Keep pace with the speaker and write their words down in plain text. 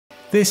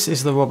This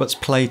is the Roberts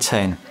Play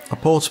 10, a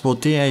portable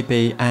DAB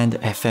and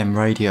FM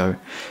radio.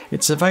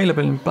 It's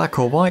available in black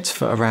or white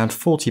for around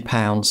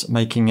 £40,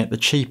 making it the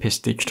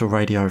cheapest digital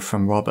radio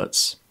from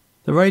Roberts.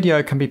 The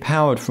radio can be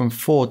powered from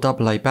 4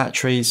 AA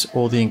batteries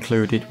or the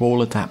included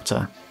wall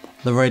adapter.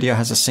 The radio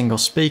has a single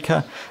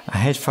speaker, a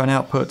headphone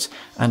output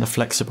and a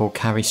flexible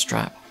carry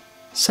strap.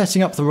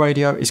 Setting up the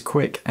radio is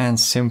quick and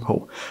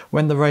simple.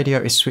 When the radio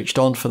is switched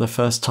on for the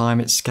first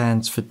time, it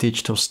scans for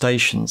digital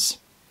stations.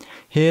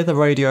 Here the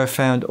radio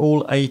found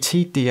all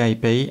 80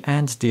 DAB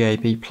and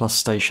DAB Plus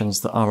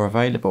stations that are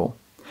available.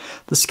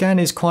 The scan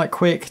is quite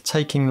quick,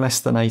 taking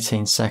less than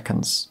 18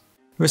 seconds.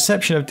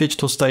 Reception of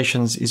digital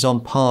stations is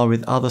on par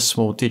with other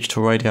small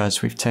digital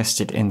radios we've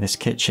tested in this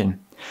kitchen.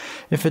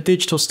 If a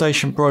digital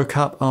station broke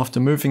up after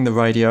moving the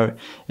radio,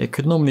 it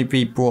could normally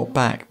be brought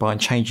back by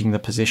changing the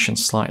position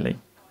slightly.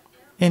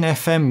 In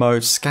FM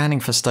mode, scanning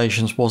for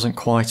stations wasn't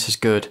quite as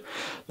good.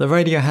 The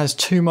radio has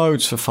 2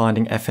 modes for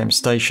finding FM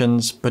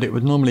stations, but it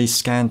would normally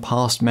scan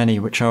past many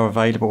which are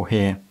available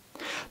here.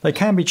 They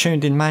can be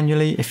tuned in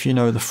manually if you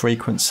know the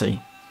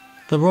frequency.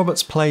 The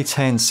Roberts Play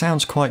 10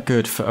 sounds quite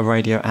good for a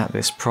radio at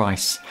this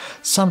price.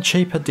 Some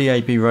cheaper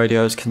DAB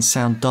radios can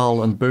sound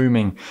dull and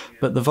booming,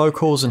 but the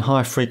vocals and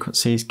high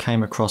frequencies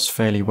came across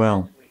fairly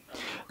well.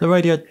 The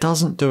radio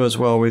doesn't do as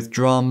well with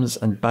drums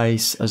and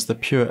bass as the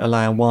Pure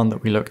Elan one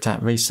that we looked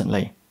at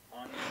recently.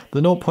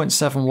 The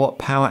 0.7 watt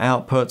power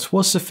output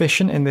was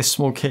sufficient in this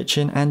small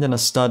kitchen and in a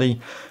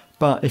study,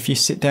 but if you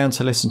sit down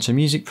to listen to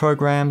music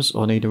programs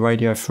or need a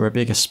radio for a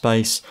bigger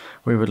space,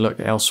 we would look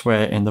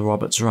elsewhere in the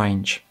Roberts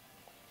range.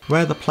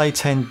 Where the Play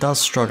 10 does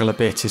struggle a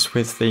bit is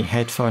with the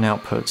headphone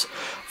output.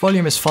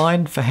 Volume is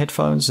fine for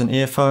headphones and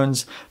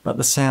earphones, but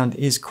the sound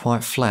is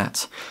quite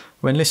flat.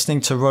 When listening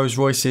to Rose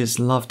Royce's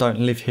Love Don't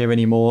Live Here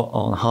Anymore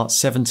on Heart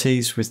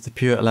 70s with the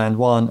Pure Elan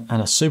 1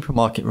 and a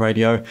supermarket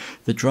radio,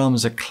 the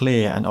drums are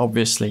clear and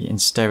obviously in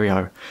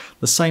stereo.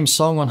 The same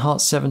song on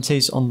Heart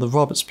 70s on the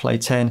Roberts Play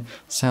 10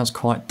 sounds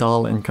quite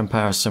dull in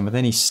comparison, with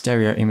any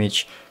stereo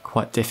image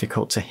quite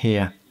difficult to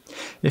hear.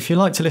 If you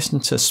like to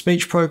listen to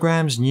speech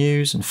programs,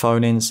 news and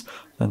phone-ins,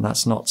 then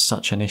that's not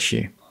such an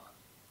issue.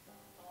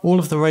 All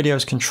of the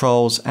radio's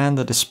controls and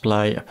the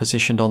display are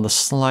positioned on the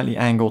slightly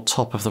angled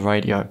top of the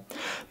radio.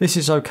 This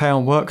is okay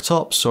on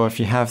worktops or if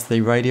you have the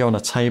radio on a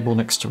table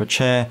next to a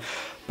chair,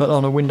 but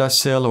on a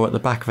windowsill or at the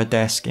back of a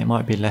desk it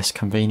might be less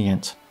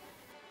convenient.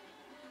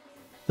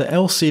 The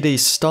LCD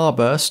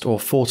Starburst or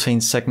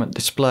 14 segment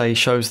display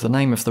shows the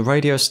name of the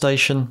radio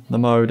station, the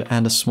mode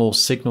and a small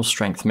signal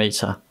strength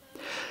meter.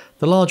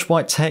 The large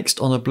white text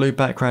on a blue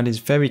background is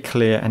very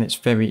clear and it's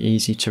very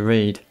easy to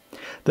read.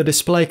 The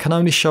display can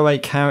only show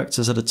 8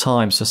 characters at a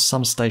time, so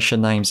some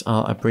station names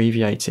are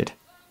abbreviated.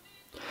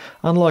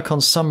 Unlike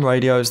on some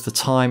radios, the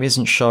time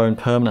isn't shown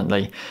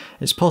permanently.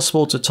 It's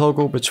possible to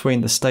toggle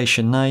between the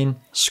station name,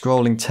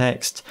 scrolling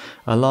text,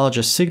 a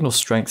larger signal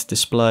strength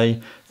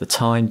display, the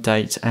time,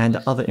 date and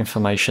other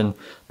information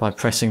by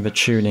pressing the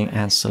tuning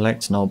and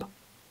select knob.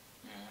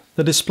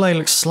 The display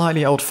looks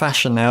slightly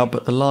old-fashioned now,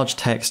 but the large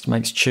text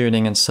makes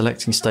tuning and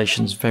selecting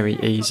stations very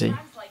easy.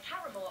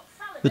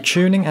 The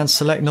tuning and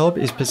select knob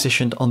is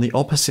positioned on the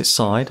opposite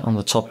side on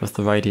the top of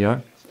the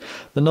radio.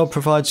 The knob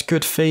provides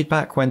good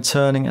feedback when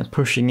turning and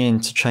pushing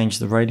in to change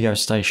the radio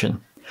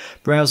station.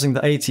 Browsing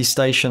the 80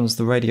 stations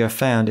the radio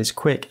found is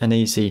quick and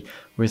easy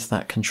with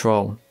that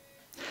control.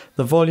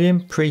 The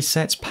volume,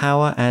 presets,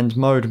 power and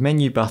mode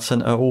menu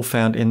button are all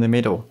found in the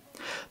middle.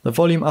 The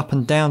volume up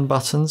and down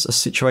buttons are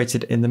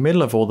situated in the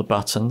middle of all the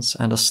buttons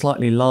and are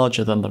slightly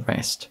larger than the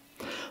rest.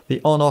 The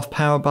on-off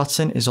power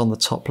button is on the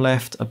top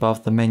left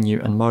above the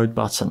menu and mode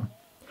button.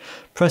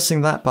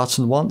 Pressing that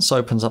button once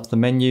opens up the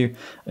menu.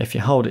 If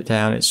you hold it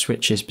down, it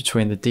switches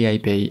between the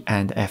DAB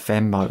and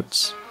FM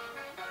modes.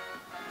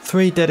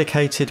 3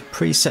 dedicated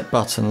preset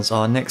buttons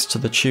are next to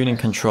the tuning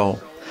control.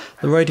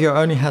 The radio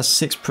only has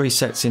 6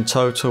 presets in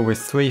total, with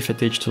 3 for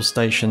digital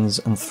stations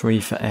and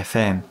 3 for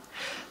FM.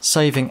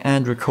 Saving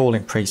and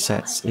recalling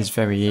presets is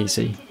very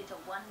easy.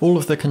 All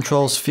of the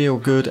controls feel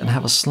good and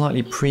have a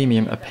slightly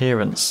premium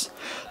appearance.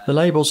 The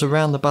labels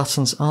around the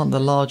buttons aren't the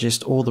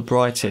largest or the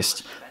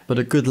brightest, but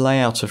a good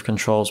layout of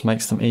controls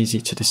makes them easy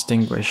to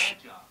distinguish.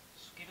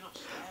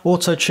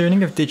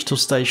 Auto-tuning of digital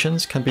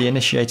stations can be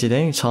initiated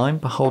anytime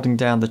by holding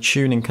down the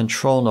tuning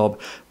control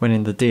knob when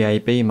in the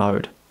DAB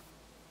mode.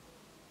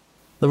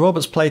 The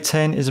Roberts Play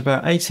 10 is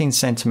about 18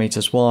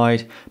 cm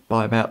wide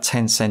by about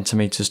 10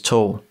 cm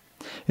tall.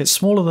 It's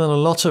smaller than a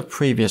lot of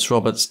previous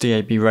Roberts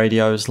DAB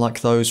radios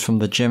like those from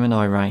the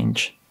Gemini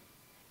range.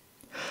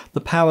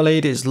 The power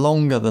lead is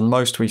longer than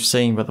most we've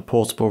seen with a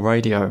portable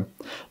radio.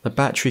 The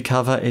battery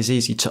cover is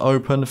easy to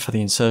open for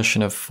the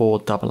insertion of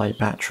 4 AA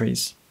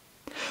batteries.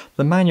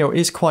 The manual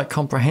is quite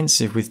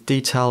comprehensive with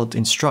detailed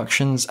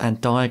instructions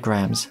and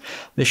diagrams.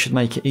 This should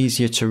make it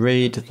easier to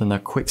read than a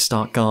quick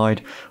start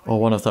guide or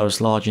one of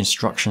those large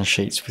instruction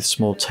sheets with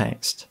small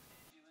text.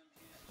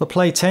 The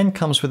Play 10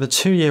 comes with a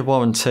 2-year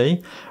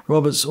warranty.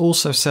 Roberts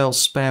also sells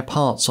spare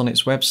parts on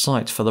its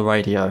website for the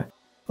radio.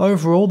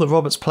 Overall, the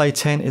Roberts Play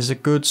 10 is a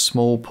good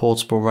small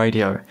portable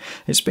radio.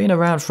 It's been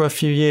around for a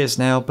few years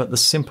now, but the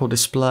simple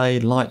display,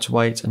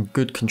 lightweight and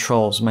good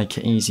controls make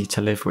it easy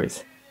to live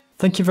with.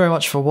 Thank you very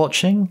much for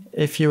watching.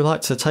 If you would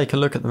like to take a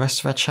look at the rest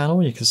of our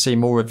channel, you can see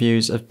more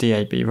reviews of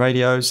DAB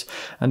radios,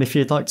 and if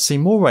you'd like to see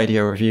more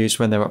radio reviews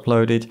when they're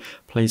uploaded,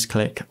 please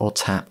click or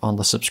tap on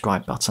the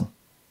subscribe button.